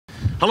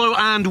Hello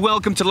and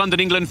welcome to London,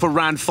 England for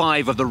round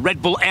 5 of the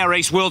Red Bull Air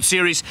Race World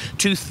Series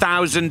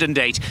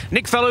 2008.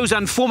 Nick Fellows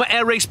and former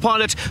air race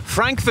pilot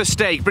Frank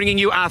Versteeg bringing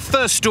you our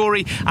first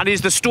story, and it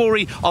is the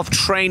story of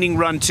Training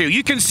Run 2.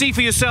 You can see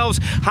for yourselves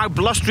how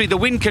blustery the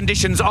wind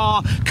conditions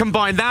are.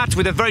 Combine that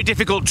with a very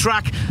difficult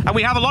track and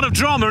we have a lot of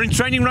drama in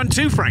Training Run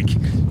 2, Frank.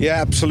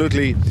 Yeah,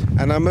 absolutely.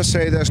 And I must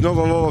say there's not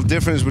a lot of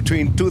difference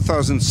between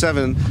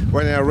 2007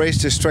 when I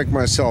raced this track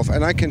myself.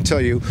 And I can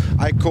tell you,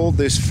 I called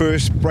this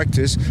first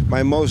practice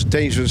my most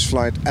dangerous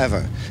flight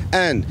ever.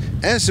 And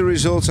as the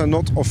results are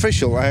not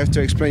official, I have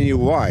to explain you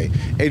why.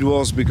 It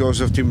was because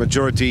of the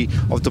majority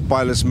of the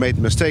pilots made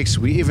mistakes.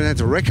 We even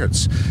had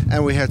records.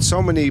 And we had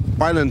so many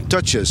pylon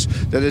touches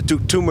that it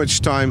took too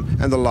much time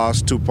and the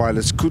last 2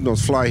 pilots could not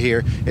fly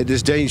here in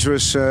this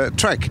dangerous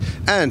track.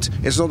 And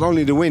it's not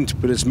only the wind,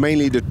 but it's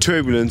mainly the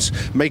turbulence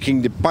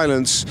making the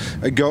pylons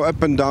go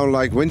up and down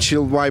like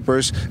windshield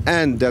wipers,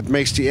 and that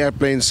makes the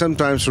airplane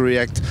sometimes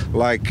react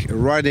like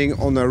riding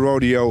on a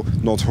rodeo,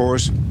 not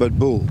horse but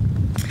bull.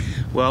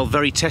 Well,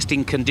 very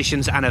testing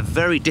conditions and a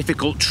very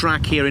difficult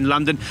track here in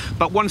London.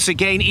 But once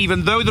again,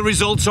 even though the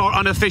results are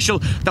unofficial,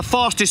 the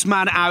fastest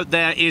man out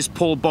there is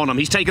Paul Bonhomme.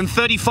 He's taken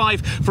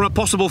 35 from a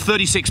possible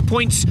 36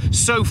 points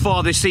so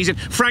far this season.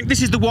 Frank,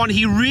 this is the one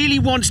he really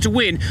wants to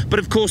win, but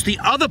of course the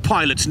other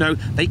pilots know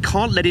they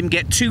can't let him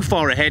get too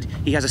far ahead.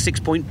 He has a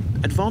 6-point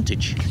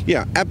advantage.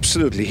 Yeah,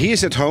 absolutely. He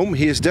is at home,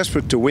 he is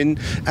desperate to win,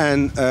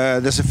 and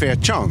there's a fair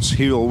chance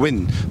he will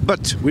win.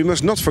 But we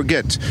must not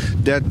forget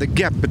that the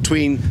gap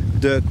between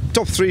the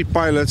top 3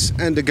 pilots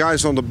and the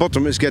guys on the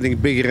bottom is getting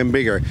bigger and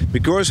bigger.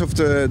 Because of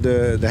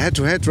the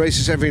head-to-head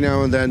races every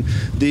now and then,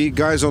 the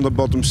guys on the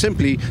bottom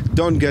simply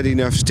don't get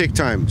enough stick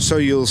time. So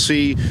you'll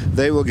see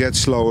they will get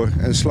slower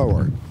and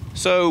slower.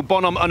 So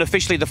Bonhomme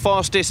unofficially the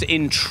fastest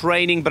in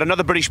training, but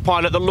another British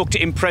pilot that looked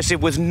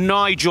impressive was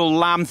Nigel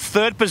Lamb,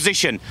 3rd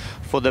position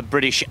for the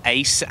British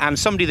ace, and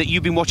somebody that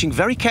you've been watching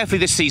very carefully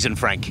this season,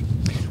 Frank.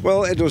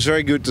 Well, it was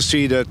very good to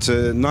see that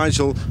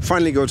Nigel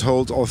finally got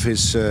hold of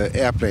his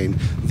airplane.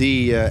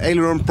 The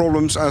aileron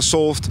problems are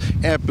solved,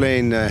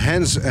 airplane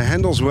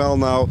handles well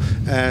now,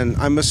 and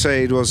I must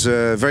say it was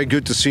very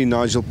good to see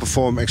Nigel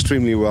perform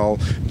extremely well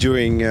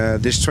during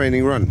this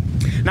training run.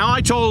 Now,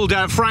 I told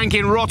Frank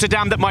in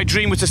Rotterdam that my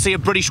dream was to see a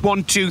British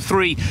 1, 2,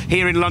 3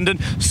 here in London.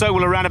 So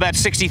will around about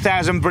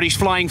 60,000 British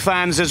flying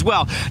fans as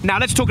well. Now,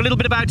 let's talk a little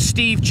bit about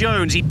Steve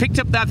Jones. He picked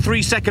up that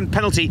 3-second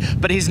penalty,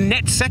 but his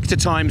net sector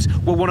times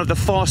were one of the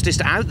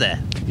fastest out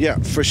there. Yeah,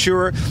 for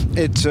sure.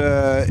 It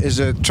is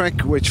a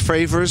track which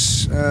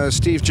favors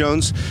Steve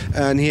Jones,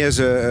 and he has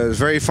a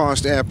very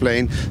fast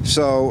airplane.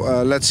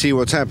 So let's see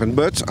what's happened.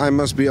 But I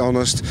must be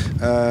honest,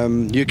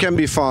 you can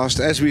be fast,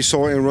 as we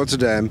saw in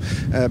Rotterdam,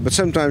 but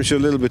sometimes you're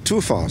a little bit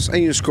too fast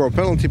and you score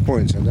penalty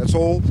points, and that's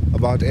all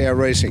about air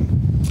racing.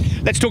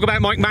 Let's talk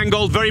about Mike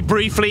Mangold very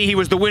briefly. He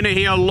was the winner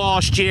here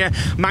last year.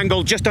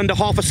 Mangold just under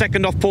half a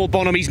second off Paul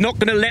Bonhomme. He's not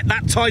going to let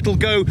that title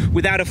go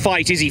without a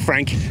fight, is he,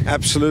 Frank?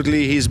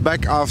 Absolutely. He's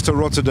back after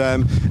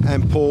Rotterdam,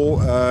 and Paul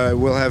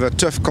will have a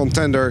tough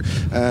contender,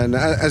 and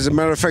as a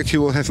matter of fact he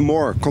will have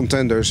more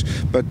contenders,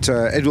 but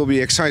it will be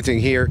exciting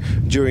here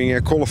during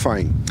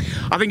qualifying.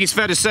 I think it's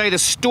fair to say the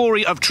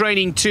story of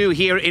Training 2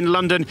 here in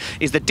London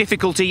is the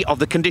difficulty of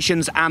the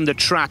conditions and the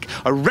track.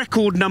 A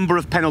record number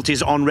of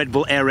penalties on Red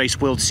Bull Air Race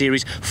World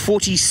Series,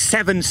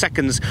 47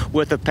 seconds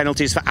worth of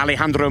penalties for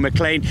Alejandro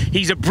McLean.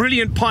 He's a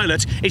brilliant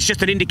pilot. It's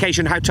just an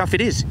indication how tough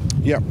it is.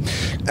 Yeah,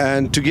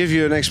 and to give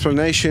you an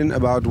explanation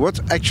about what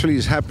actually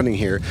is happening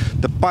here,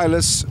 the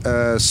pilots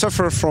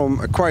suffer from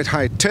a quite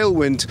high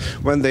tailwind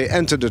when they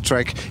enter the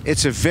track.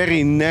 It's a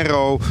very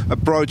narrow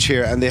approach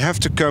here, and they have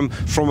to come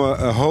from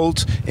a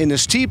hold in a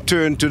steep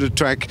turn to the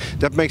track.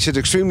 That makes it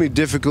extremely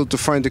difficult to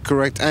find the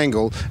correct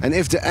angle, and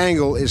if the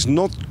angle is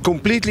not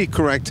completely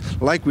correct,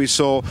 like we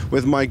saw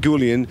with Mike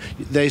Mangold,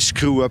 they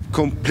screw up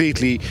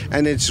completely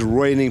and it's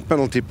raining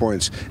penalty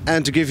points.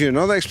 And to give you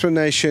another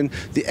explanation,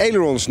 the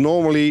ailerons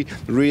normally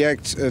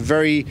react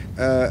very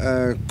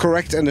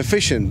correct and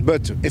efficient,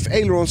 but if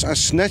ailerons are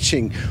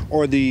snatching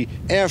or the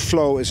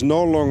airflow is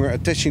no longer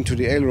attaching to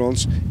the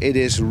ailerons, it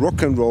is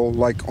rock and roll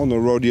like on a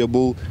rodeo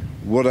bull,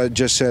 what I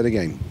just said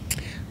again.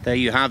 There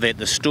you have it,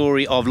 the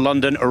story of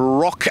London,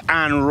 rock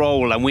and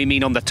roll, and we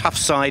mean on the tough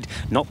side,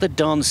 not the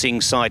dancing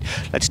side.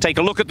 Let's take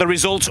a look at the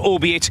results,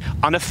 albeit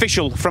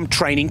unofficial, from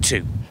Training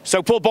 2.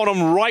 So Paul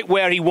Bonhomme right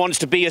where he wants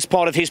to be as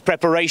part of his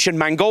preparation.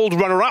 Mangold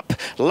runner-up,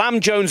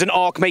 Lamb, Jones and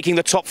Ark making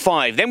the top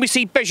 5. Then we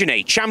see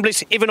Begenet,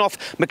 Chambliss, Ivanov,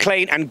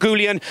 McLean and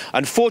Goulian.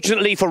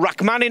 Unfortunately for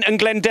Rachmanin and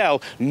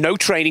Glendell, no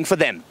training for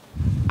them.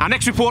 Our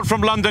next report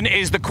from London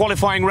is the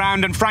qualifying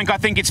round, and Frank, I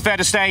think it's fair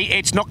to say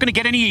it's not going to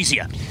get any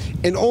easier.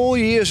 In all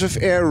years of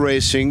air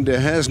racing, there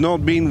has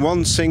not been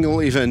one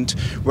single event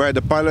where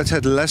the pilot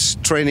had less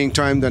training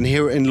time than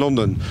here in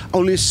London.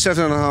 Only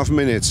 7.5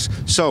 minutes.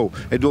 So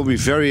it will be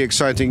very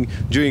exciting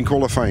during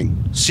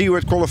qualifying. See you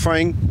at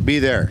qualifying, be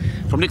there.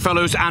 From Nick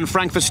Fellows and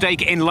Frank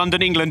Versteeg in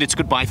London, England, it's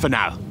goodbye for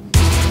now.